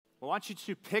I want you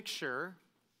to picture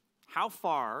how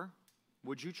far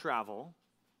would you travel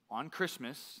on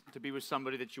Christmas to be with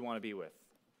somebody that you want to be with?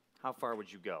 How far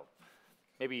would you go?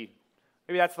 Maybe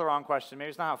that's the wrong question. Maybe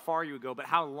it's not how far you would go, but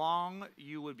how long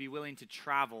you would be willing to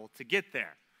travel to get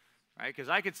there, right? Because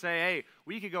I could say, hey,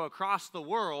 we could go across the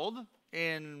world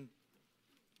in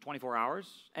 24 hours,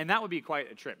 and that would be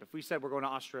quite a trip. If we said we're going to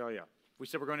Australia, if we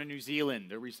said we're going to New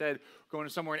Zealand, or we said we're going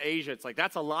to somewhere in Asia, it's like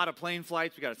that's a lot of plane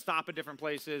flights. We got to stop at different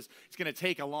places. It's going to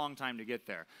take a long time to get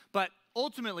there. But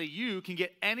ultimately, you can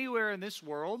get anywhere in this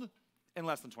world in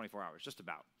less than 24 hours, just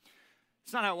about.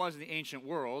 It's not how it was in the ancient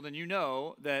world, and you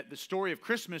know that the story of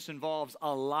Christmas involves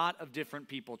a lot of different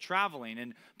people traveling,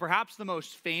 and perhaps the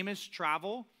most famous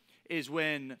travel is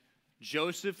when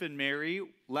Joseph and Mary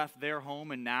left their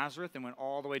home in Nazareth and went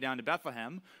all the way down to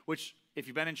Bethlehem, which, if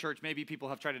you've been in church, maybe people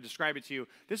have tried to describe it to you.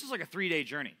 This is like a 3-day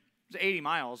journey. It was 80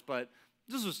 miles, but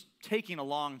this was taking a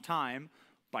long time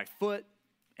by foot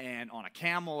and on a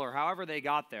camel or however they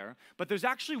got there. But there's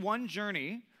actually one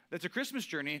journey that's a Christmas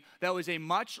journey that was a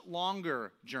much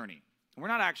longer journey. And we're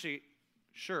not actually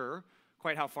sure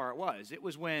quite how far it was. It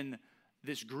was when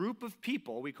this group of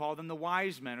people, we call them the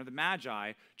wise men or the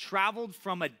Magi, traveled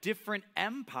from a different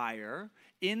empire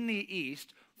in the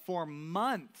east for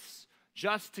months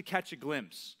just to catch a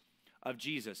glimpse of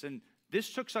Jesus. And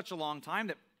this took such a long time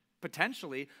that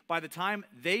potentially by the time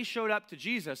they showed up to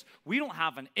Jesus, we don't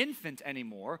have an infant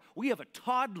anymore. We have a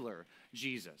toddler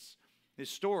Jesus. This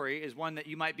story is one that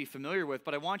you might be familiar with,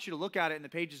 but I want you to look at it in the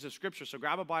pages of Scripture. So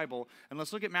grab a Bible and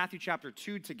let's look at Matthew chapter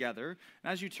 2 together.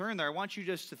 And as you turn there, I want you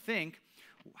just to think,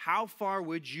 how far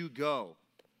would you go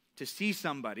to see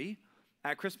somebody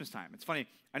at Christmas time? It's funny,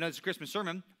 I know it's a Christmas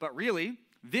sermon, but really,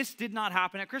 this did not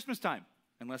happen at Christmas time,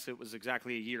 unless it was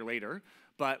exactly a year later.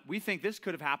 But we think this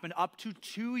could have happened up to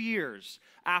 2 years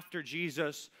after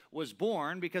Jesus was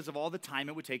born because of all the time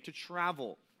it would take to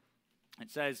travel. It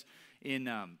says in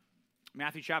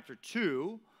Matthew chapter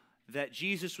 2 that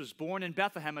Jesus was born in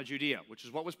Bethlehem of Judea, which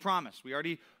is what was promised. We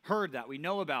already heard that. We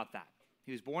know about that.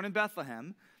 He was born in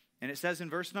Bethlehem, and it says in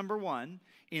verse number 1,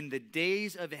 in the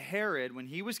days of Herod when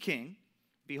he was king,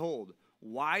 behold,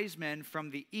 wise men from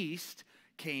the east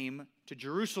came to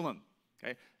Jerusalem.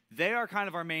 Okay? They are kind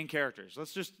of our main characters.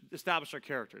 Let's just establish our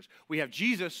characters. We have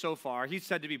Jesus so far. He's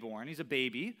said to be born. He's a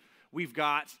baby. We've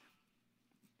got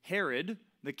Herod,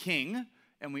 the king,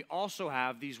 and we also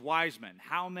have these wise men.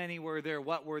 How many were there?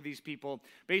 What were these people?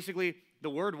 Basically, the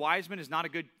word wise men is not a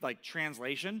good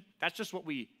translation. That's just what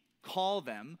we call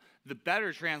them. The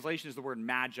better translation is the word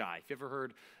Magi. If you ever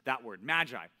heard that word,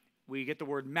 Magi, we get the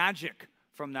word magic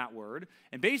from that word.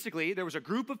 And basically, there was a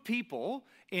group of people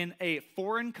in a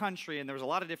foreign country, and there was a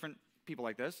lot of different people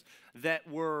like this, that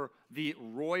were the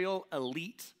royal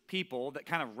elite people that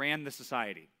kind of ran the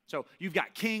society. So you've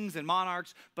got kings and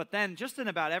monarchs, but then just in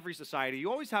about every society,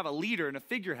 you always have a leader and a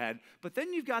figurehead, but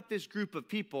then you've got this group of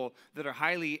people that are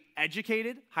highly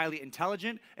educated, highly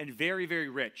intelligent, and very, very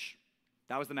rich.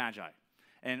 That was the Magi.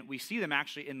 And we see them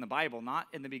actually in the Bible, not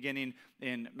in the beginning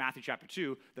in Matthew chapter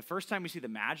 2. The first time we see the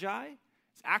Magi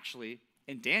is actually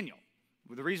in Daniel.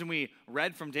 The reason we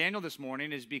read from Daniel this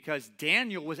morning is because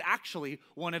Daniel was actually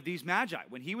one of these Magi.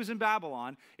 When he was in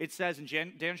Babylon, it says in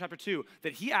Daniel chapter 2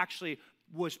 that he actually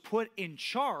was put in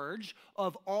charge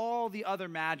of all the other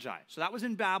Magi. So that was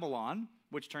in Babylon,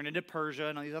 which turned into Persia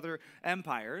and all these other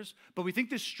empires. But we think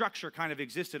this structure kind of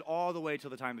existed all the way till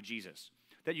the time of Jesus.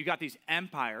 That you got these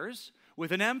empires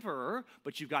with an emperor,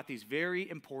 but you've got these very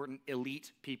important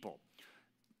elite people.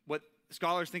 What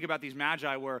scholars think about these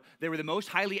Magi were they were the most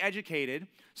highly educated.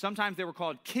 Sometimes they were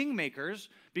called kingmakers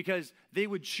because they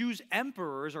would choose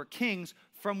emperors or kings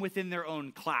from within their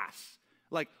own class.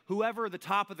 Like whoever the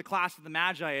top of the class of the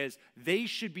Magi is, they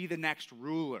should be the next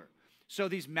ruler. So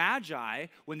these Magi,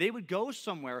 when they would go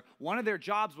somewhere, one of their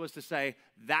jobs was to say,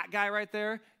 that guy right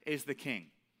there is the king.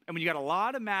 And when you got a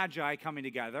lot of Magi coming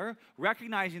together,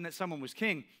 recognizing that someone was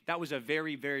king, that was a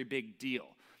very, very big deal.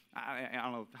 I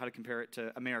don't know how to compare it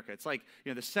to America. It's like,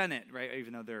 the Senate, right,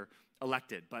 even though they're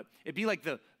elected. But it'd be like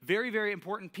the very, very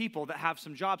important people that have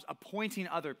some jobs appointing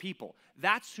other people.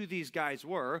 That's who these guys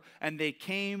were, and they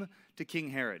came to King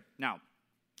Herod. Now,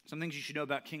 some things you should know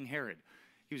about King Herod.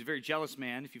 He was a very jealous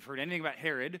man. If you've heard anything about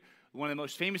Herod, one of the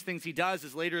most famous things he does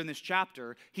is later in this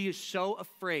chapter, he is so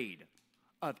afraid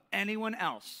of anyone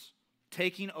else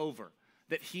taking over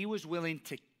that he was willing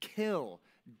to kill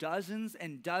dozens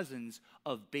and dozens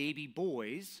of baby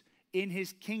boys in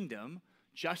his kingdom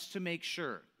just to make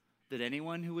sure that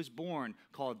anyone who was born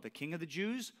called the King of the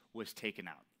Jews was taken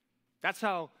out. That's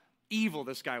how evil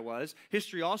this guy was.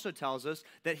 History also tells us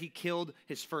that he killed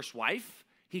his first wife,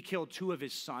 He killed 2 of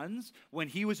his sons when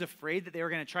he was afraid that they were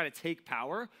going to try to take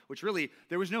power, which really,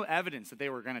 there was no evidence that they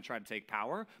were going to try to take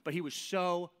power, but he was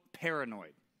so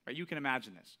paranoid. Right? You can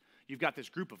imagine this. You've got this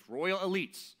group of royal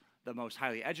elites, the most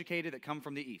highly educated that come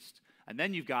from the east. And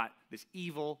then you've got this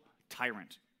evil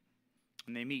tyrant.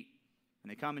 And they meet.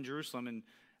 And they come in Jerusalem. And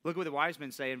look what the wise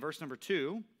men say in verse number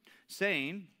 2,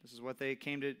 saying, this is what they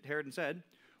came to Herod and said,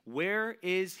 "Where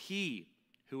is he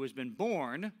who has been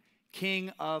born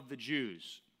King of the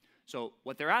Jews?" So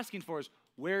what they're asking for is,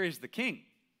 where is the king?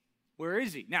 Where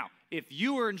is he? Now, if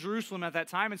you were in Jerusalem at that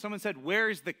time and someone said, "Where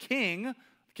is the king of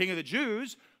the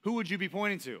Jews?" who would you be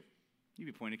pointing to? You'd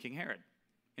be pointing to King Herod.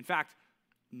 In fact,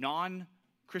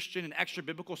 non-Christian and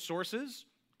extra-biblical sources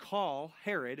call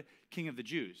Herod King of the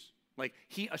Jews. Like,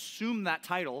 he assumed that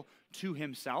title to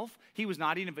himself. He was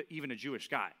not even a Jewish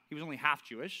guy. He was only half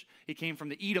Jewish. He came from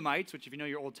the Edomites, which if you know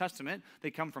your Old Testament,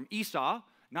 they come from Esau,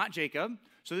 not Jacob.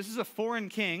 So this is a foreign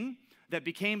king that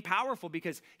became powerful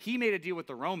because he made a deal with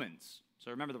the Romans. So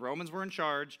remember, the Romans were in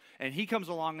charge, and he comes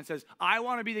along and says, "I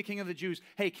want to be the king of the Jews.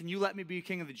 Hey, can you let me be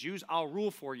king of the Jews? I'll rule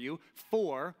for you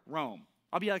for Rome.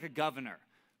 I'll be like a governor,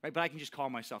 right? But I can just call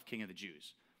myself king of the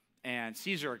Jews." And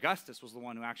Caesar Augustus was the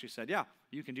one who actually said, "Yeah,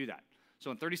 you can do that."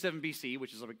 So in 37 BC,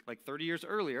 which is like 30 years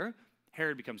earlier,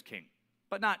 Herod becomes king.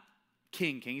 But not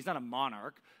king. He's not a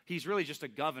monarch. He's really just a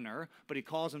governor, but he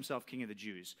calls himself King of the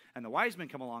Jews. And the wise men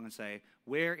come along and say,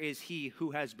 "Where is he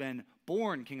who has been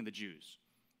born King of the Jews?"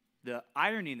 The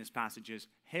irony in this passage is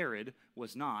Herod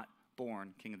was not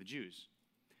born King of the Jews.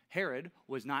 Herod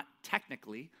was not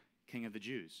technically King of the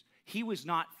Jews. He was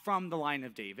not from the line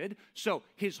of David. So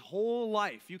his whole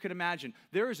life, you can imagine,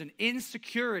 there is an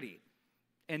insecurity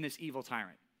in this evil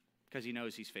tyrant because he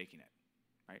knows he's faking it,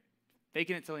 right?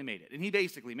 Faking it till he made it. And he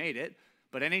basically made it,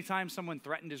 but anytime someone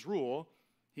threatened his rule,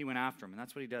 he went after him. And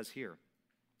that's what he does here.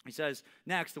 He says,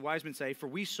 next, the wise men say, "For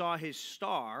we saw his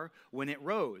star when it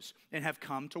rose and have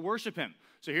come to worship him."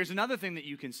 So here's another thing that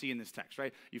you can see in this text,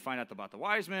 right? You find out about the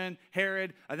wise men,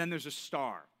 Herod, and then there's a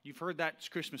star. You've heard that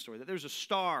Christmas story, that there's a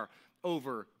star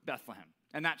over Bethlehem.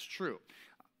 And that's true.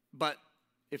 But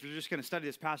if you're just going to study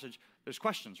this passage, there's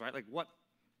questions, right? Like what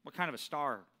kind of a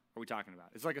star are we talking about?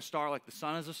 It's like a star, like the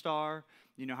sun is a star.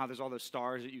 You know how there's all those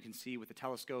stars that you can see with the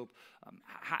telescope.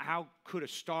 How could a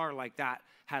star like that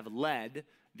have led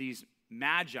these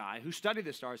Magi who study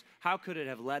the stars? How could it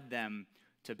have led them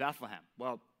to Bethlehem?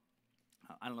 Well,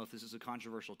 I don't know if this is a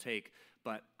controversial take,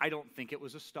 but I don't think it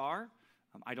was a star.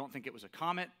 I don't think it was a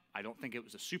comet. I don't think it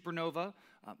was a supernova.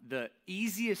 The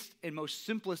easiest and most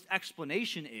simplest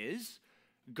explanation is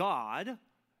God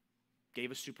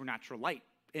gave a supernatural light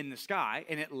in the sky,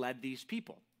 and it led these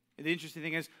people. And the interesting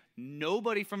thing is,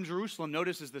 nobody from Jerusalem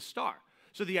notices the star.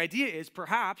 So the idea is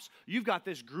perhaps you've got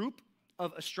this group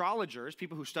of astrologers,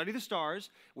 people who study the stars,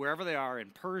 wherever they are,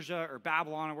 in Persia or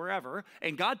Babylon or wherever,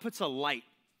 and God puts a light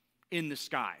in the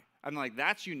sky. I'm like,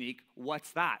 that's unique.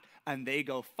 What's that? And they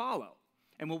go follow.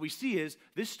 And what we see is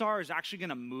this star is actually going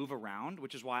to move around,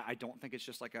 which is why I don't think it's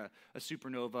just like a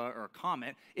supernova or a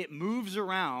comet. It moves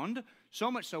around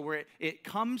so much so where it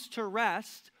comes to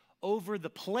rest over the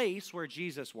place where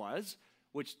Jesus was,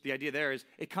 which the idea there is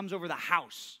it comes over the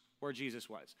house where Jesus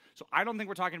was. So I don't think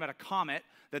we're talking about a comet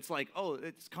that's like, oh,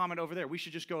 it's a comet over there. We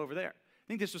should just go over there. I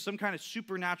think this was some kind of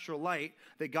supernatural light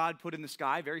that God put in the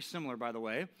sky, very similar, by the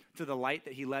way, to the light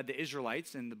that he led the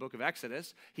Israelites in the book of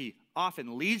Exodus. He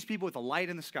often leads people with a light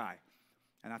in the sky,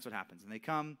 and that's what happens. And they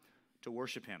come to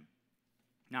worship him.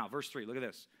 Now, verse 3, look at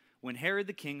this. When Herod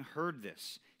the king heard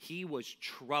this, he was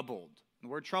troubled. The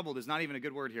word troubled is not even a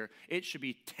good word here. It should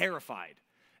be terrified.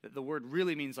 The word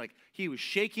really means like he was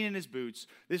shaking in his boots.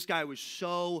 This guy was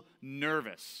so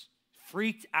nervous,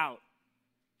 freaked out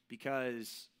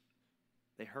because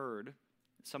they heard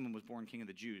that someone was born king of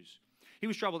the Jews. He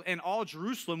was troubled, and all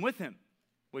Jerusalem with him,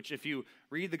 which if you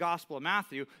read the Gospel of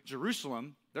Matthew,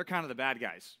 Jerusalem, they're kind of the bad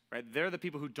guys, right? They're the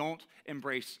people who don't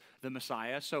embrace the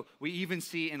Messiah. So we even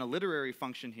see in a literary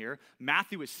function here,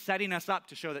 Matthew is setting us up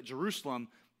to show that Jerusalem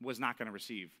was not going to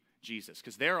receive Jesus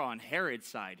because they're on Herod's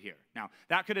side here. Now,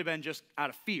 that could have been just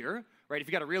out of fear, right? If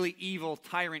you got a really evil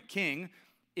tyrant king,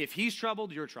 if he's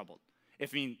troubled, you're troubled.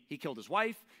 He killed his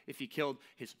wife, if he killed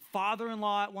his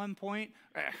father-in-law at one point,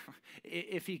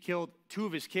 if he killed 2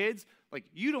 of his kids, like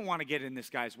you don't want to get in this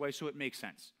guy's way, so it makes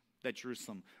sense that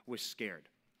Jerusalem was scared.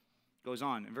 Goes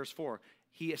on in verse 4,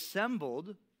 he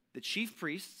assembled the chief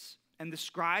priests and the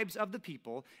scribes of the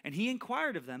people, and he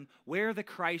inquired of them where the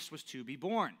Christ was to be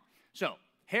born. So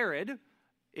Herod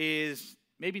is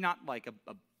maybe not like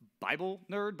a Bible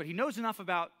nerd, but he knows enough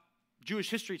about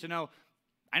Jewish history to know,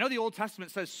 I know the Old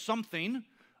Testament says something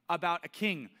about a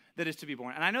king that is to be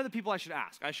born? And I know the people I should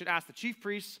ask. I should ask the chief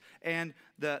priests and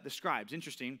the scribes.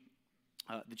 Interesting.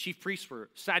 The chief priests were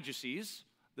Sadducees.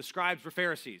 The scribes were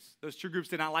Pharisees. Those two groups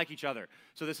did not like each other.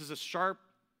 So this is a sharp,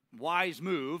 wise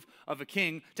move of a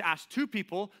king to ask two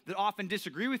people that often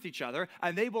disagree with each other,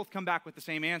 and they both come back with the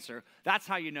same answer. That's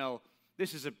how you know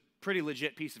this is a pretty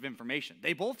legit piece of information.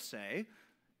 They both say,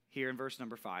 here in verse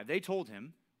number 5, they told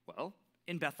him, well,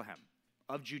 in Bethlehem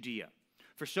of Judea.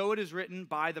 For so it is written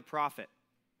by the prophet,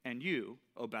 and you,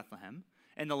 O Bethlehem,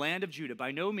 in the land of Judah,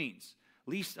 by no means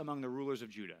least among the rulers of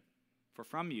Judah. For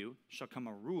from you shall come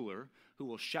a ruler who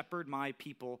will shepherd my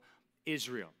people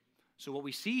Israel. So what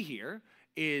we see here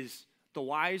is the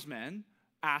wise men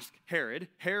ask Herod.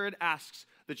 Herod asks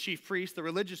the chief priests, the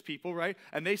religious people, right?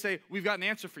 And they say, we've got an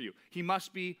answer for you. He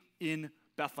must be in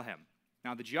Bethlehem.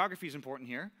 Now, the geography is important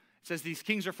here. It says these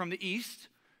kings are from the east.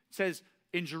 It says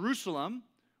in Jerusalem,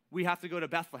 we have to go to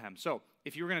Bethlehem. So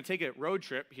if you were going to take a road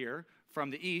trip here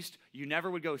from the east, you never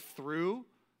would go through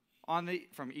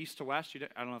from east to west.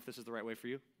 I don't know if this is the right way for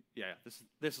you. Yeah,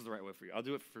 this is the right way for you. I'll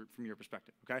do it from your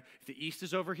perspective, okay? If the east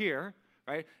is over here,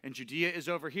 right, and Judea is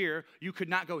over here, you could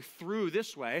not go through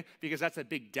this way because that's a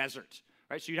big desert,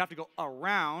 right? So you'd have to go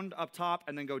around up top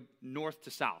and then go north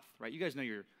to south, right? You guys know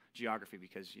your geography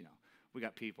because, we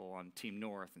got people on team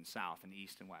north and south and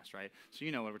east and west, right? So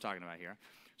you know what we're talking about here.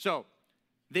 So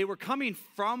they were coming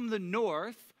from the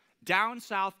north down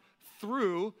south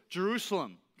through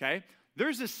Jerusalem, okay?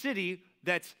 There's a city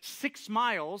that's 6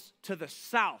 miles to the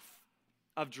south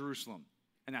of Jerusalem,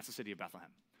 and that's the city of Bethlehem.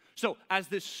 So as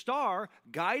this star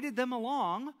guided them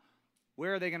along,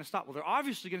 where are they going to stop? Well, they're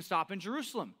obviously going to stop in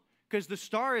Jerusalem because the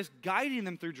star is guiding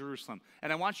them through Jerusalem.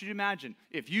 And I want you to imagine,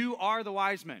 if you are the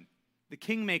wise men, the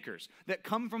kingmakers that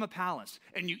come from a palace,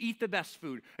 and you eat the best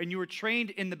food, and you were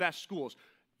trained in the best schools,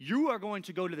 you are going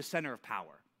to go to the center of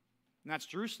power, and that's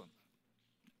Jerusalem.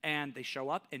 And they show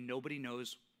up, and nobody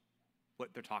knows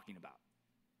what they're talking about.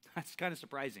 That's kind of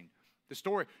surprising. The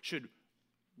story should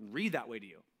read that way to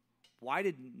you. Why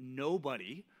did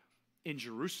nobody in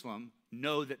Jerusalem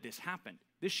know that this happened?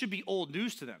 This should be old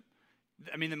news to them.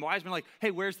 I mean, the wise men are like,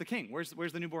 hey, where's the king? Where's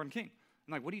the newborn king?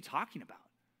 I'm like, what are you talking about?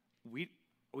 We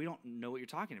don't know what you're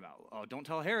talking about. Oh, don't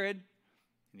tell Herod.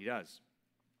 And he does.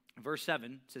 Verse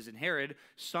 7 says, and Herod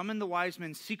summoned the wise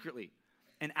men secretly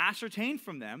and ascertained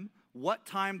from them what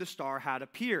time the star had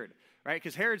appeared. Right?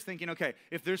 Because Herod's thinking, okay,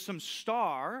 if there's some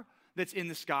star that's in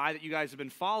the sky that you guys have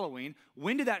been following,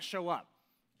 when did that show up?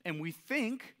 And we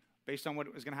think, based on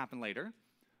what was going to happen later,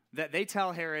 that they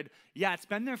tell Herod, yeah, it's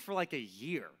been there for like a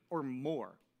year or more,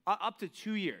 up to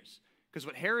 2 years. Because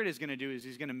what Herod is going to do is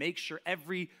he's going to make sure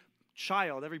every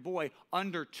child, every boy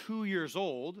under 2 years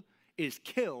old is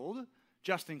killed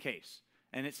just in case.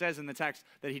 And it says in the text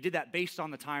that he did that based on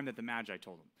the time that the Magi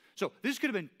told him. So this could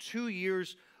have been 2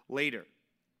 years later.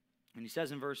 And he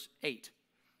says in verse 8,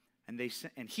 and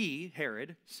he,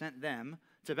 Herod, sent them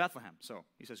to Bethlehem. So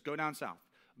he says, go down south.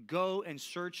 Go and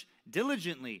search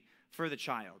diligently for the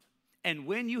child. And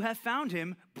when you have found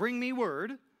him, bring me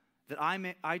word that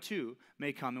I too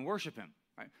may come and worship him.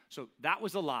 Right? So that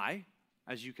was a lie,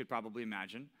 as you could probably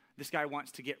imagine. This guy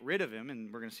wants to get rid of him,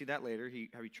 and we're going to see that later,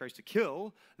 how he tries to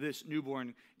kill this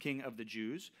newborn king of the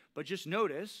Jews. But just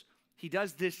notice, he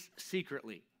does this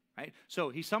secretly. Right? So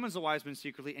he summons the wise men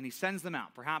secretly, and he sends them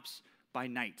out, perhaps by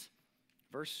night.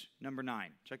 Verse number 9.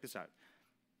 Check this out.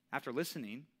 After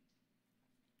listening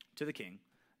to the king,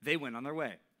 they went on their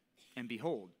way. And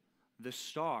behold, the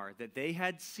star that they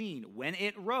had seen when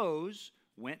it rose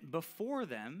went before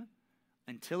them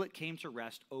until it came to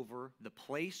rest over the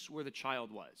place where the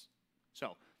child was.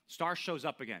 So, star shows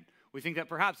up again. We think that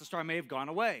perhaps the star may have gone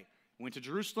away. Went to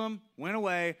Jerusalem, went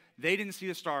away. They didn't see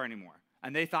the star anymore.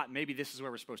 And they thought maybe this is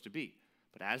where we're supposed to be.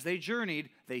 But as they journeyed,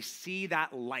 they see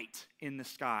that light in the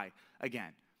sky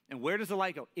again. And where does the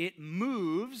light go? It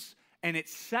moves and it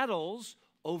settles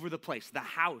over the place, the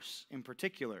house in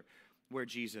particular, where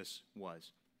Jesus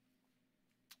was.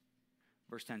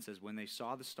 Verse 10 says, when they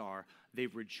saw the star, they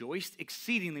rejoiced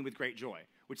exceedingly with great joy,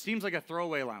 which seems like a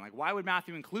throwaway line. Like, why would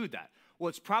Matthew include that? Well,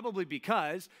 it's probably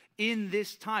because in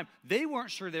this time, they weren't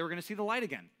sure they were going to see the light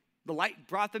again. The light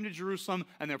brought them to Jerusalem,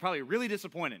 and they're probably really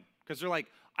disappointed because they're like,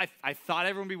 I thought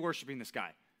everyone would be worshiping this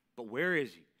guy, but where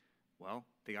is he? Well,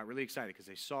 they got really excited because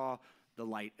they saw the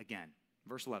light again.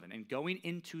 Verse 11, and going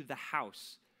into the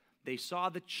house, they saw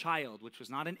the child, which was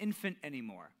not an infant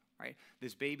anymore, right?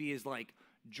 This baby is like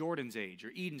Jordan's age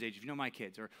or Eden's age, if you know my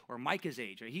kids, or Micah's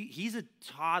age. Right? He's a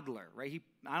toddler, right?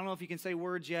 I don't know if he can say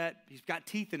words yet. He's got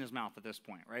teeth in his mouth at this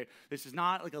point, right? This is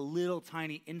not like a little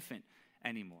tiny infant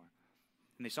anymore.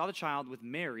 And they saw the child with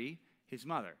Mary, his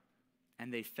mother,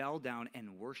 and they fell down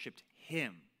and worshiped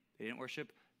him. They didn't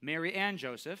worship Mary and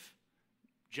Joseph,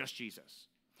 just Jesus.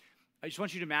 I just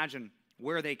want you to imagine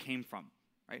where they came from,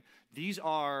 right? These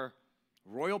are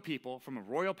royal people from a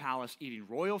royal palace eating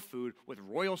royal food with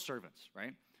royal servants,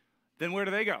 right? Then where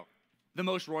do they go? The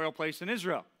most royal place in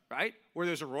Israel, right? Where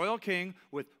there's a royal king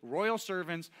with royal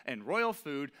servants and royal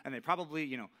food, and they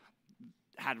probably,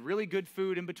 had really good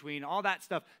food in between, all that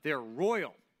stuff. They're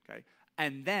royal, okay?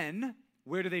 And then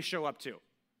where do they show up to?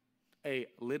 A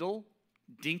little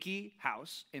dinky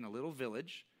house in a little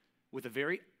village with a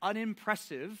very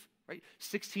unimpressive, right,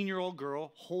 16-year-old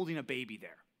girl holding a baby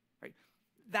there, right?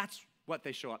 That's what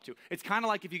they show up to. It's kind of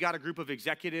like if you got a group of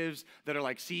executives that are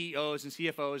like CEOs and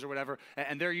CFOs or whatever,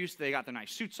 and they got their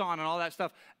nice suits on and all that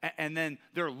stuff, and then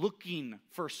they're looking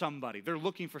for somebody.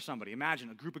 Imagine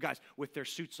a group of guys with their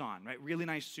suits on, right? Really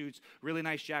nice suits, really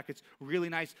nice jackets, really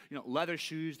nice, leather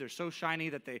shoes. They're so shiny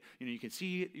that they, you can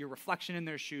see your reflection in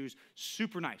their shoes.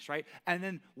 Super nice, right? And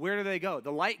then where do they go?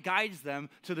 The light guides them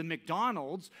to the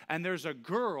McDonald's, and there's a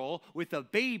girl with a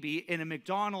baby in a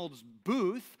McDonald's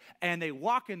booth, and they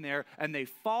walk in there, and they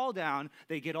fall down.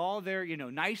 They get all their,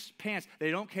 nice pants. They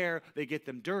don't care. They get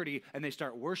them dirty, and they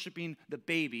start worshiping the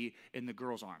baby in the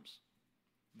girl's arms.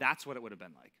 That's what it would have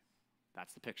been like.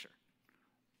 That's the picture.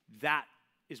 That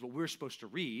is what we're supposed to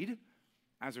read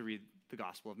as we read the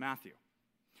Gospel of Matthew.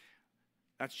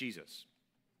 That's Jesus.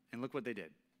 And look what they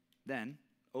did. Then,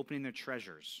 opening their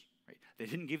treasures. Right? They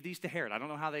didn't give these to Herod. I don't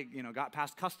know how they, got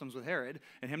past customs with Herod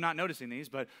and him not noticing these,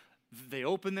 but they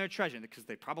opened their treasure because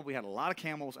they probably had a lot of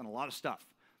camels and a lot of stuff.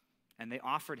 And they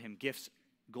offered him gifts,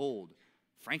 gold,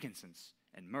 frankincense,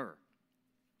 and myrrh.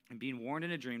 And being warned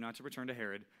in a dream not to return to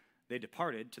Herod, they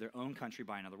departed to their own country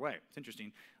by another way. It's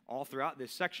interesting. All throughout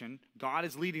this section, God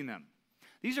is leading them.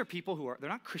 These are people they're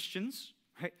not Christians,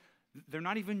 right? They're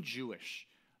not even Jewish.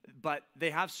 But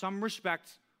they have some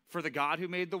respect for the God who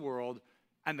made the world.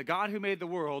 And the God who made the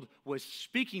world was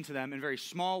speaking to them in very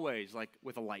small ways, like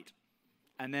with a light.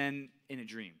 And then in a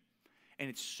dream. And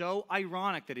it's so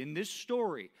ironic that in this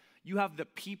story, you have the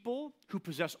people who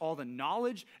possess all the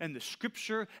knowledge and the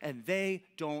scripture, and they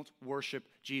don't worship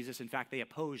Jesus. In fact, they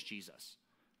oppose Jesus.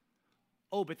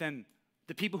 Oh, but then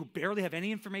the people who barely have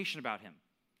any information about him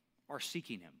are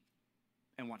seeking him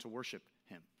and want to worship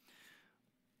him.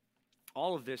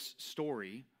 All of this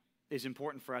story is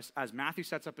important for us as Matthew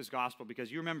sets up his gospel,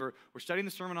 because you remember, we're studying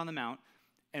the Sermon on the Mount,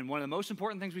 and one of the most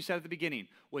important things we said at the beginning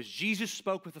was Jesus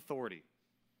spoke with authority.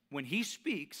 When he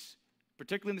speaks,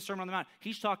 particularly in the Sermon on the Mount,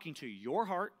 he's talking to your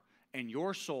heart and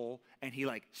your soul, and he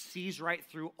sees right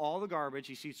through all the garbage.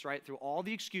 He sees right through all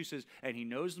the excuses, and he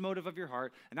knows the motive of your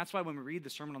heart. And that's why when we read the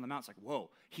Sermon on the Mount, it's like, whoa,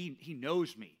 he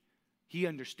knows me. He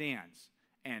understands.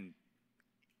 And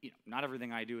not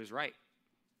everything I do is right.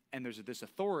 And there's this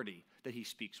authority that he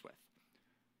speaks with.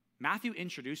 Matthew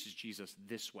introduces Jesus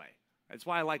this way. That's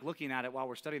why I like looking at it while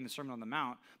we're studying the Sermon on the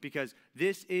Mount, because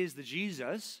this is the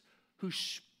Jesus who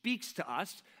speaks to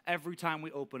us every time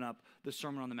we open up the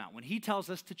Sermon on the Mount. When he tells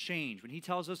us to change, when he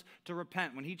tells us to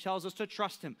repent, when he tells us to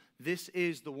trust him, this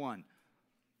is the one.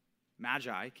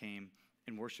 Magi came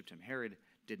and worshiped him. Herod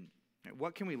didn't.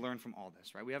 What can we learn from all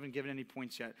this, right? We haven't given any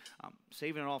points yet.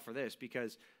 Saving it all for this,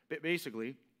 because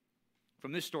basically,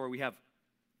 from this story, we have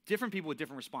different people with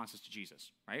different responses to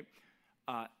Jesus, right?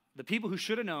 The people who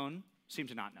should have known seem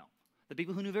to not know. The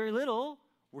people who knew very little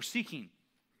were seeking.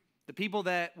 The people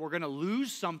that were going to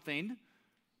lose something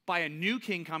by a new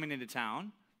king coming into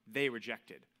town, they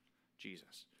rejected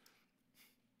Jesus.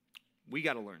 We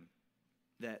got to learn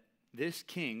that this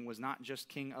king was not just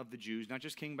king of the Jews, not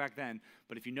just king back then,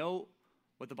 but if you know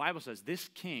what the Bible says, this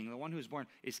king, the one who was born,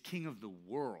 is king of the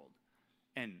world,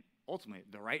 and ultimately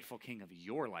the rightful king of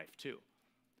your life too.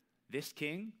 This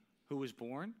king who was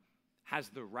born has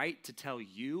the right to tell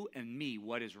you and me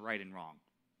what is right and wrong.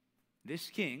 This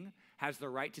king has the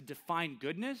right to define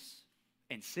goodness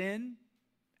and sin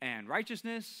and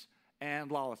righteousness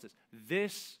and lawlessness.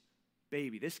 This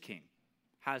baby, this king,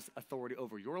 has authority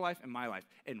over your life and my life.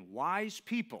 And wise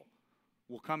people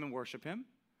will come and worship him,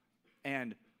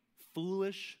 and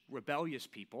foolish, rebellious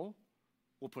people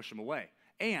will push him away.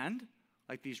 And,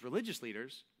 like these religious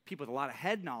leaders, people with a lot of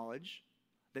head knowledge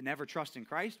that never trust in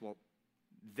Christ, well,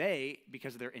 they,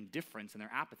 because of their indifference and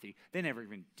their apathy, they never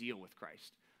even deal with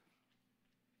Christ.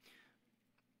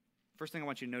 First thing I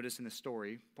want you to notice in this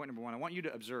story, point number one, I want you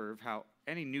to observe how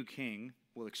any new king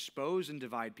will expose and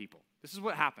divide people. This is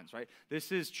what happens, right?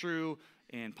 This is true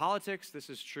in politics. This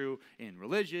is true in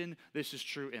religion. This is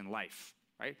true in life,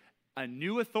 right? A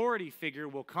new authority figure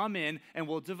will come in and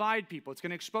will divide people. It's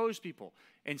going to expose people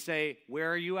and say,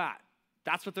 where are you at?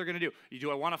 That's what they're going to do.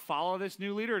 Do I want to follow this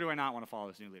new leader, or do I not want to follow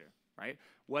this new leader, right?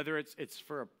 Whether it's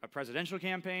for a presidential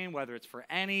campaign, whether it's for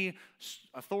any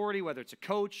authority, whether it's a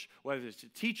coach, whether it's a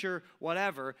teacher,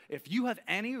 whatever, if you have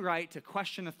any right to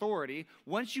question authority,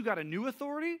 once you got a new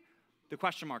authority, the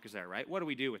question mark is there, right? What do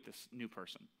we do with this new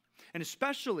person? And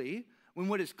especially when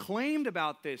what is claimed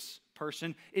about this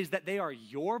person is that they are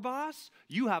your boss,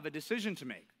 you have a decision to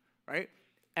make, right?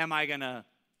 Am I going to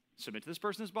submit to this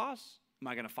person as boss? Am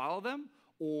I going to follow them?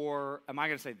 Or am I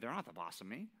going to say, they're not the boss of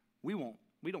me?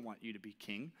 We don't want you to be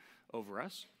king over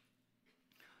us.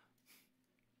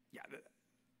 Yeah,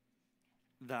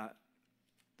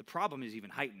 the problem is even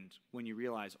heightened when you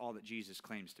realize all that Jesus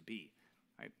claims to be.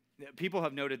 Right? People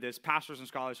have noted this, pastors and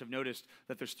scholars have noticed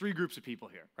that there's three groups of people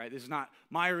here. Right? This is not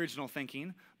my original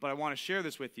thinking, but I want to share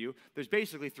this with you. There's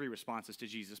basically three responses to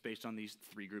Jesus based on these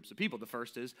three groups of people. The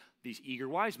first is these eager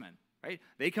wise men. Right?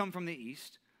 They come from the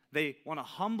east. They want to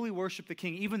humbly worship the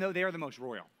king, even though they are the most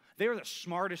royal. They are the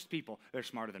smartest people. They're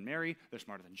smarter than Mary. They're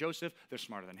smarter than Joseph. They're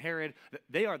smarter than Herod.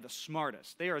 They are the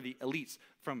smartest. They are the elites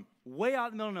from way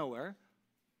out in the middle of nowhere.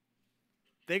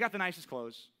 They got the nicest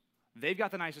clothes. They've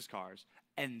got the nicest cars.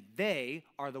 And they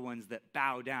are the ones that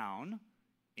bow down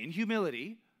in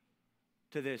humility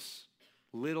to this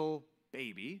little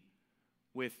baby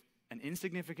with an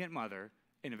insignificant mother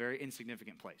in a very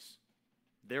insignificant place.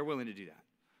 They're willing to do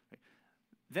that.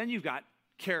 Then you've got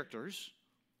characters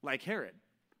like Herod,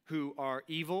 who are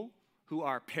evil, who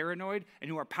are paranoid, and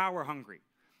who are power hungry.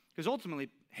 Because ultimately,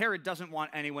 Herod doesn't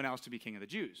want anyone else to be king of the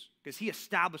Jews, because he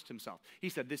established himself. He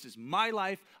said, this is my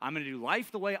life. I'm going to do life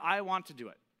the way I want to do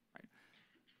it. Right?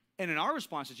 And in our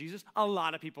response to Jesus, a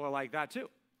lot of people are like that too.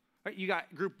 Right? You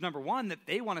got group number one that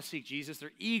they want to seek Jesus.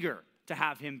 They're eager to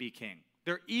have him be king.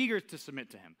 They're eager to submit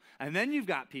to him. And then you've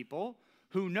got people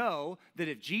who know that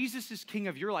if Jesus is king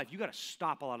of your life, you got to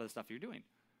stop a lot of the stuff you're doing.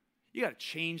 You got to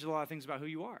change a lot of things about who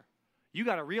you are. You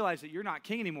got to realize that you're not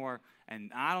king anymore, and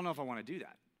I don't know if I want to do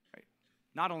that. Right?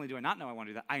 Not only do I not know I want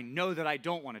to do that, I know that I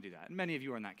don't want to do that. And many of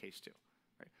you are in that case too.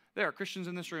 Right? There are Christians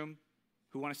in this room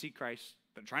who want to seek Christ,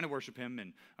 that are trying to worship him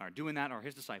and are doing that, are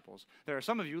his disciples. There are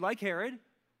some of you, like Herod,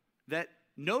 that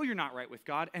know you're not right with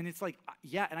God, and it's like,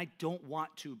 yeah, and I don't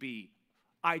want to be.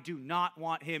 I do not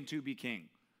want him to be king.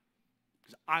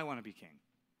 Because I want to be king.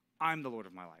 I'm the Lord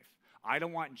of my life. I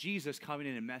don't want Jesus coming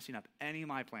in and messing up any of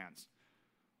my plans.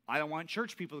 I don't want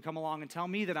church people to come along and tell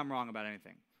me that I'm wrong about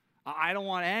anything. I don't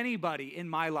want anybody in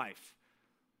my life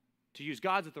to use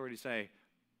God's authority to say,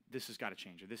 this has got to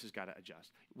change or this has got to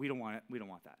adjust. We don't want it. We don't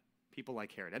want that. People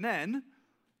like Herod. And then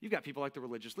you've got people like the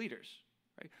religious leaders.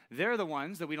 Right? They're the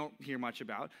ones that we don't hear much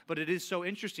about, but it is so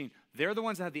interesting. They're the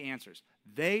ones that have the answers.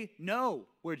 They know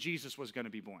where Jesus was going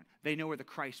to be born. They know where the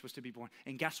Christ was to be born.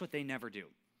 And guess what they never do?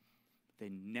 They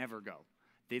never go.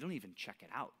 They don't even check it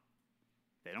out.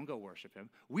 They don't go worship him.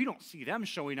 We don't see them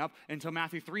showing up until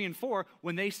Matthew 3 and 4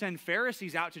 when they send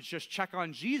Pharisees out to just check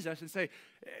on Jesus and say,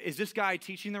 is this guy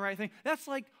teaching the right thing? That's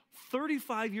like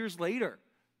 35 years later.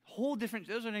 Whole different,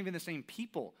 those aren't even the same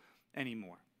people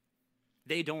anymore.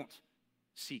 They don't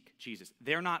seek Jesus.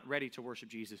 They're not ready to worship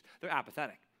Jesus. They're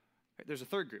apathetic. Right? There's a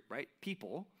third group, right?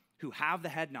 People who have the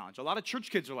head knowledge. A lot of church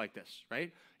kids are like this,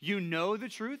 right? You know the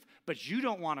truth, but you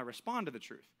don't want to respond to the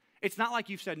truth. It's not like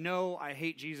you've said, no, I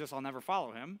hate Jesus, I'll never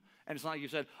follow him. And it's not like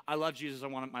you've said, I love Jesus, I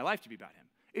want my life to be about him.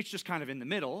 It's just kind of in the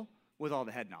middle with all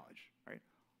the head knowledge, right?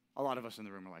 A lot of us in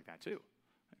the room are like that too.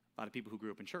 A lot of people who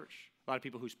grew up in church. A lot of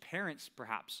people whose parents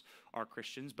perhaps are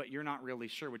Christians, but you're not really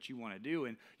sure what you want to do,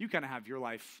 and you kind of have your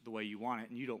life the way you want it,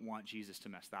 and you don't want Jesus to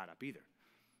mess that up either.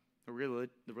 The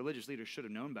religious leaders should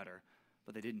have known better,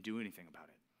 but they didn't do anything about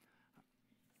it.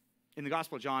 In the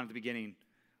Gospel of John at the beginning,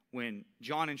 when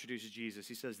John introduces Jesus,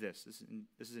 he says this.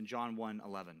 This is in John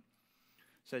 1:11. It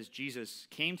says, Jesus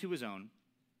came to his own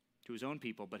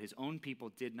people, but his own people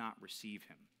did not receive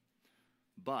him.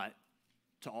 But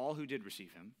to all who did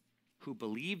receive him, who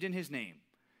believed in his name,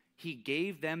 he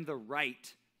gave them the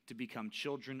right to become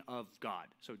children of God.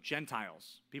 So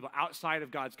Gentiles, people outside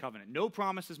of God's covenant. No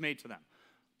promise is made to them.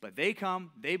 But they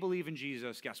come, they believe in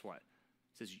Jesus. Guess what?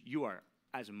 It says you are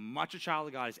as much a child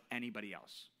of God as anybody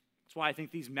else. That's why I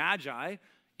think these Magi,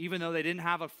 even though they didn't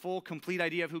have a full, complete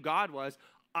idea of who God was,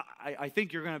 I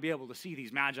think you're going to be able to see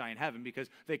these Magi in heaven because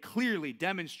they clearly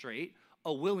demonstrate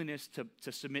a willingness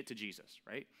to submit to Jesus,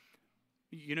 right?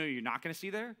 You know you're not going to see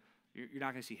there? You're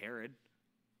not going to see Herod.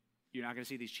 You're not going to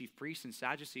see these chief priests and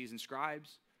Sadducees and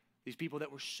scribes, these people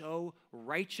that were so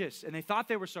righteous, and they thought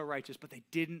they were so righteous, but they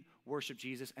didn't worship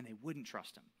Jesus, and they wouldn't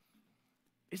trust him.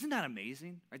 Isn't that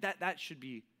amazing? Right? That should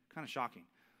be kind of shocking.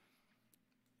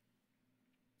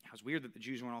 It was weird that the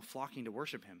Jews weren't all flocking to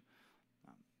worship him.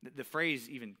 The phrase,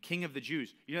 even, King of the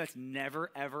Jews, you know that's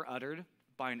never, ever uttered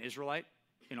by an Israelite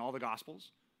in all the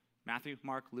Gospels, Matthew,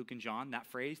 Mark, Luke, and John, that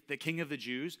phrase, the King of the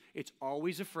Jews, it's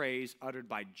always a phrase uttered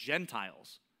by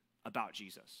Gentiles about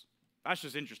Jesus. That's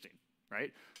just interesting,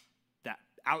 right? That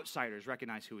outsiders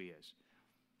recognize who he is.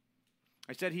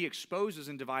 I said he exposes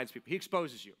and divides people. He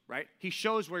exposes you, right? He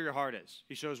shows where your heart is.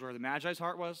 He shows where the Magi's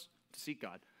heart was, to seek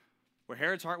God. Where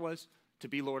Herod's heart was, to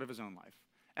be Lord of his own life.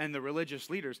 And the religious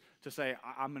leaders to say,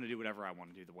 I'm going to do whatever I want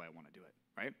to do the way I want to do it,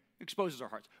 right? Exposes our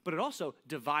hearts. But it also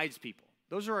divides people.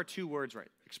 Those are our two words, right?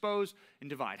 Expose and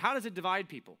divide. How does it divide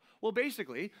people? Well,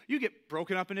 basically, you get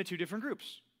broken up into two different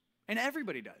groups. And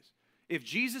everybody does. If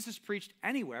Jesus is preached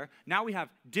anywhere, now we have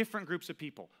different groups of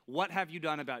people. What have you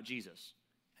done about Jesus?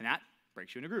 And that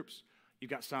breaks you into groups.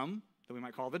 You've got some that we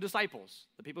might call the disciples,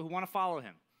 the people who want to follow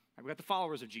him. We've got the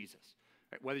followers of Jesus.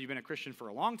 Right? Whether you've been a Christian for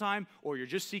a long time or you're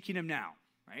just seeking him now,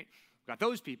 right? We've got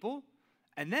those people.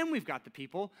 And then we've got the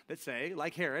people that say,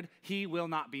 like Herod, he will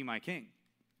not be my king.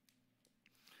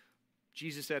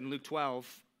 Jesus said in Luke 12,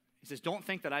 he says, don't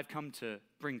think that I've come to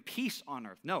bring peace on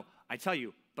earth. No, I tell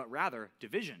you, but rather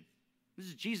division. This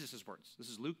is Jesus' words. This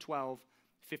is Luke 12,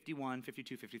 51,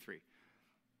 52, 53.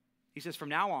 He says, from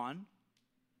now on,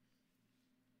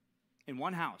 in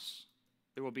one house,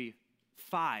 there will be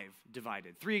 5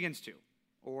 divided, 3 against 2,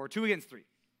 or 2 against 3.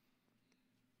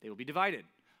 They will be divided.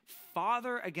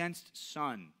 Father against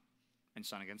son, and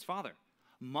son against father.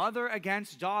 Mother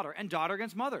against daughter, and daughter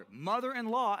against mother.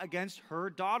 Mother-in-law against her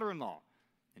daughter-in-law,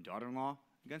 and daughter-in-law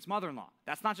against mother-in-law.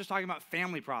 That's not just talking about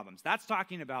family problems. That's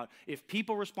talking about if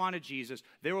people respond to Jesus,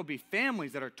 there will be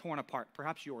families that are torn apart.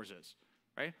 Perhaps yours is,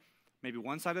 right? Maybe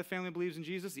one side of the family believes in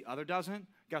Jesus, the other doesn't.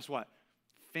 Guess what?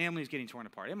 Family is getting torn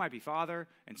apart. It might be father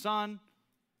and son.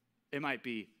 It might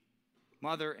be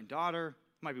mother and daughter.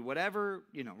 It might be whatever,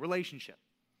 relationship.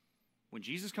 When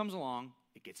Jesus comes along,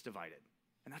 it gets divided.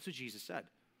 And that's what Jesus said.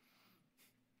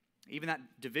 Even that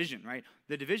division, right?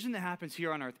 The division that happens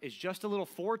here on earth is just a little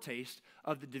foretaste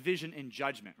of the division in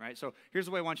judgment, right? So here's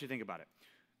the way I want you to think about it.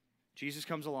 Jesus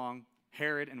comes along,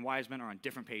 Herod and wise men are on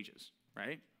different pages,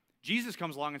 right? Jesus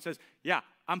comes along and says, yeah,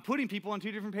 I'm putting people on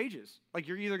 2 different pages. Like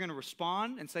you're either going to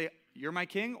respond and say, you're my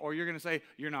king, or you're going to say,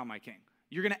 you're not my king.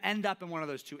 You're going to end up in one of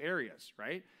those 2 areas,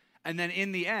 right? And then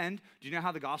in the end, do you know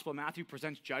how the Gospel of Matthew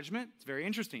presents judgment? It's very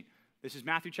interesting. This is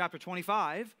Matthew chapter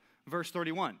 25, verse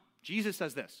 31. Jesus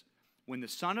says this, when the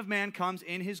Son of Man comes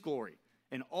in his glory,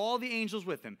 and all the angels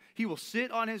with him, he will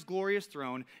sit on his glorious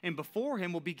throne, and before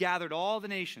him will be gathered all the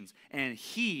nations, and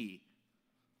he,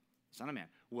 Son of Man,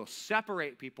 will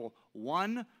separate people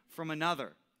one from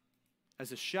another,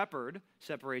 as a shepherd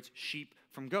separates sheep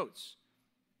from goats.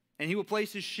 And he will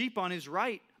place his sheep on his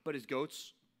right, but his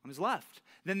goats on his left.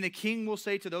 Then the king will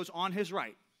say to those on his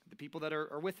right, the people that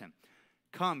are with him,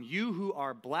 come, you who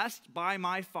are blessed by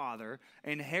my Father,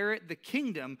 inherit the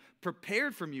kingdom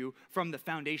prepared from you from the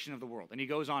foundation of the world. And he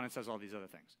goes on and says all these other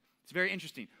things. It's very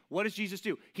interesting. What does Jesus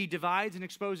do? He divides and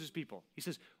exposes people. He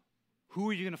says, who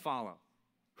are you going to follow?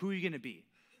 Who are you going to be?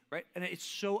 Right? And it's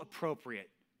so appropriate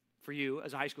for you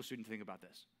as a high school student to think about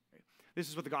this. Right? This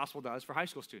is what the gospel does for high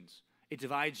school students. It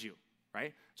divides you.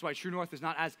 Right? That's why True North is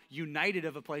not as united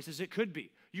of a place as it could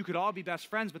be. You could all be best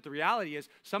friends, but the reality is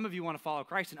some of you want to follow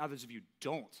Christ and others of you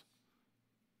don't.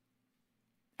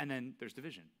 And then there's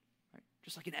division. Right?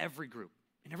 Just like in every group,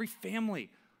 in every family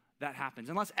that happens.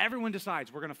 Unless everyone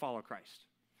decides we're going to follow Christ.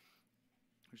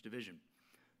 There's division.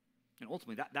 And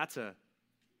ultimately, that's a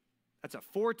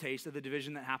foretaste of the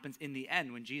division that happens in the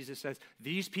end when Jesus says,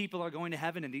 these people are going to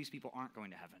heaven and these people aren't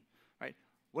going to heaven. Right?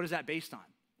 What is that based on?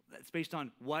 It's based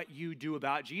on what you do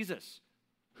about Jesus.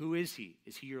 Who is he?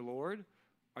 Is he your Lord?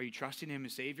 Are you trusting him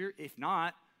as Savior? If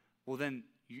not, well then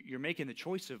you're making the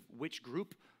choice of which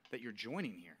group that you're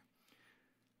joining here.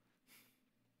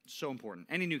 It's so important.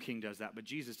 Any new king does that, but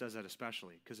Jesus does that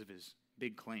especially because of his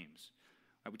big claims.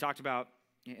 We talked about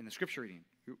in the scripture reading,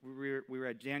 we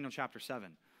read Daniel chapter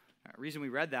 7. The reason we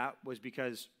read that was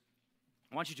because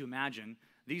I want you to imagine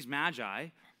these Magi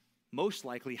most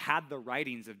likely had the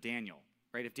writings of Daniel.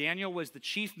 Right? If Daniel was the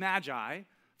chief Magi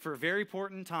for a very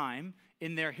important time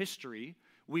in their history,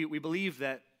 we believe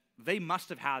that they must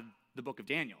have had the book of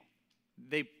Daniel.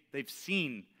 They've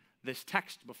seen this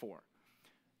text before.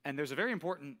 And there's a very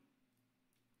important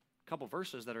couple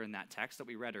verses that are in that text that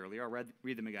we read earlier. I'll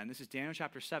read them again. This is Daniel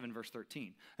chapter 7, verse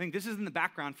 13. I think this is in the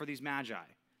background for these Magi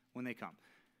when they come.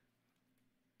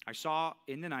 I saw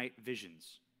in the night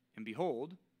visions, and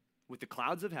behold, with the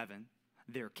clouds of heaven,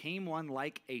 there came one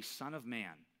like a son of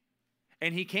man.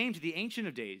 And he came to the Ancient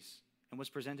of Days and was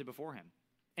presented before him.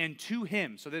 And to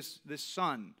him, so this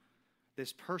son,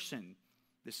 this person,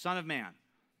 this Son of Man,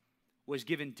 was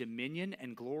given dominion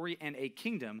and glory and a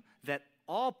kingdom that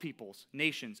all peoples,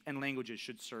 nations, and languages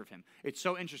should serve him. It's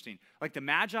so interesting. Like the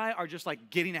Magi are just like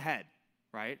getting ahead,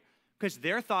 right? Because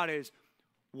their thought is,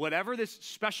 whatever this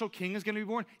special king is going to be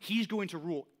born, he's going to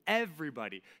rule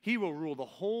everybody. He will rule the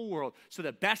whole world. So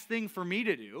the best thing for me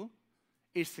to do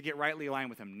is to get rightly aligned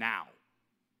with him now,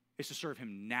 is to serve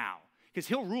him now. Because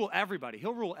he'll rule everybody.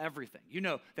 He'll rule everything. You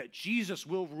know that Jesus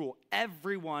will rule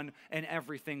everyone and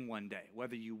everything one day,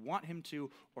 whether you want him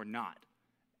to or not.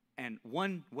 And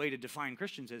one way to define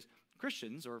Christians is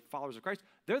Christians or followers of Christ,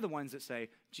 they're the ones that say,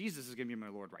 Jesus is going to be my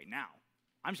Lord right now.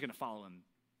 I'm just going to follow him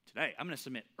today. I'm going to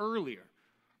submit earlier.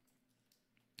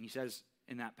 He says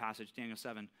in that passage, Daniel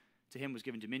 7, to him was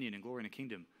given dominion and glory and a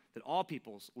kingdom, that all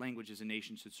peoples, languages, and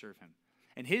nations should serve him.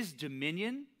 And his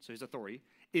dominion, so his authority,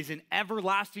 is an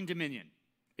everlasting dominion.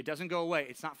 It doesn't go away.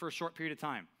 It's not for a short period of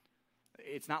time.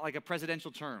 It's not like a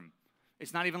presidential term.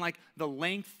 It's not even like the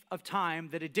length of time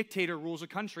that a dictator rules a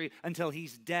country until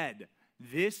he's dead.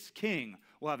 This king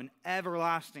will have an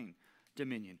everlasting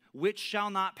dominion, which shall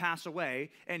not pass away,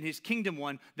 and his kingdom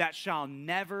one that shall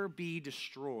never be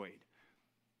destroyed.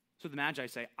 So the Magi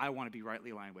say, I want to be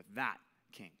rightly aligned with that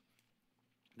king.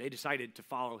 They decided to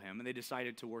follow him, and they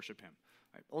decided to worship him.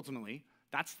 Right? Ultimately,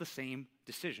 that's the same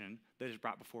decision that is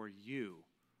brought before you.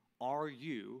 Are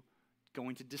you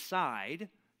going to decide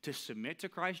to submit to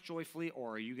Christ joyfully,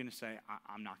 or are you going to say,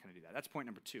 I'm not going to do that? That's point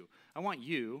number 2. I want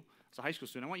you, as a high school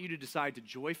student, I want you to decide to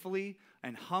joyfully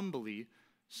and humbly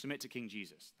submit to King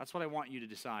Jesus. That's what I want you to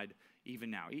decide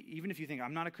even now. Even if you think,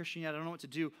 I'm not a Christian yet, I don't know what to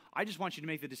do, I just want you to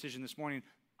make the decision this morning,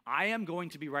 I am going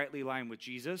to be rightly aligned with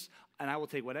Jesus, and I will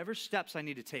take whatever steps I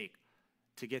need to take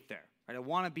to get there. Right? I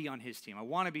want to be on his team. I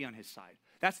want to be on his side.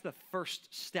 That's the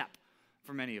first step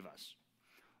for many of us.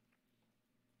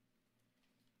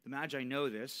 The Magi know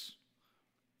this.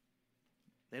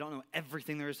 They don't know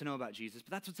everything there is to know about Jesus,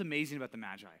 but that's what's amazing about the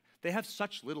Magi. They have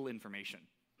such little information,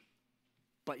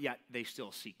 but yet they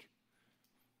still seek.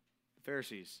 The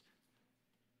Pharisees,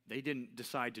 they didn't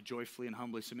decide to joyfully and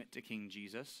humbly submit to King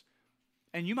Jesus.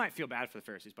 And you might feel bad for the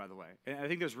Pharisees, by the way. And I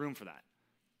think there's room for that.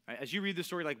 Right? As you read the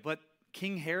story, like, but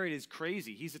King Herod is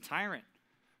crazy. He's a tyrant.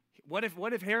 What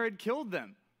if Herod killed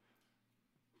them?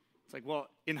 It's like, well,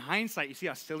 in hindsight, you see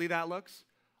how silly that looks?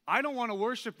 I don't want to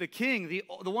worship the king,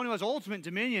 the one who has ultimate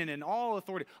dominion and all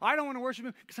authority. I don't want to worship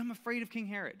him because I'm afraid of King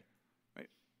Herod. Right?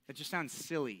 It just sounds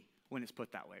silly when it's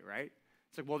put that way, right?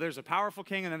 It's like, well, there's a powerful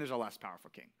king and then there's a less powerful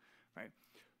king, right?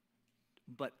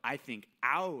 But I think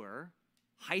our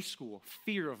high school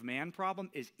fear of man problem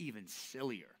is even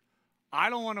sillier. I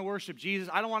don't want to worship Jesus.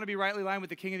 I don't want to be rightly aligned with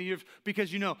the king of the universe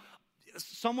because, you know,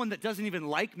 someone that doesn't even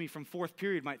like me from fourth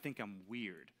period might think I'm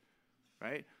weird,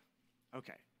 right?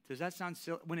 Okay. Does that sound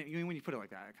silly? When you put it like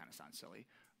that, it kind of sounds silly,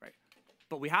 right?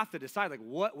 But we have to decide, like,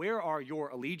 where are your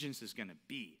allegiances going to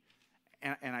be?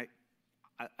 And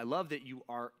I love that you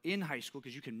are in high school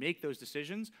because you can make those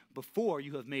decisions before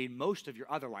you have made most of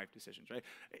your other life decisions, right?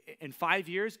 In 5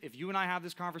 years, if you and I have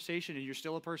this conversation and you're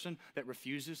still a person that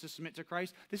refuses to submit to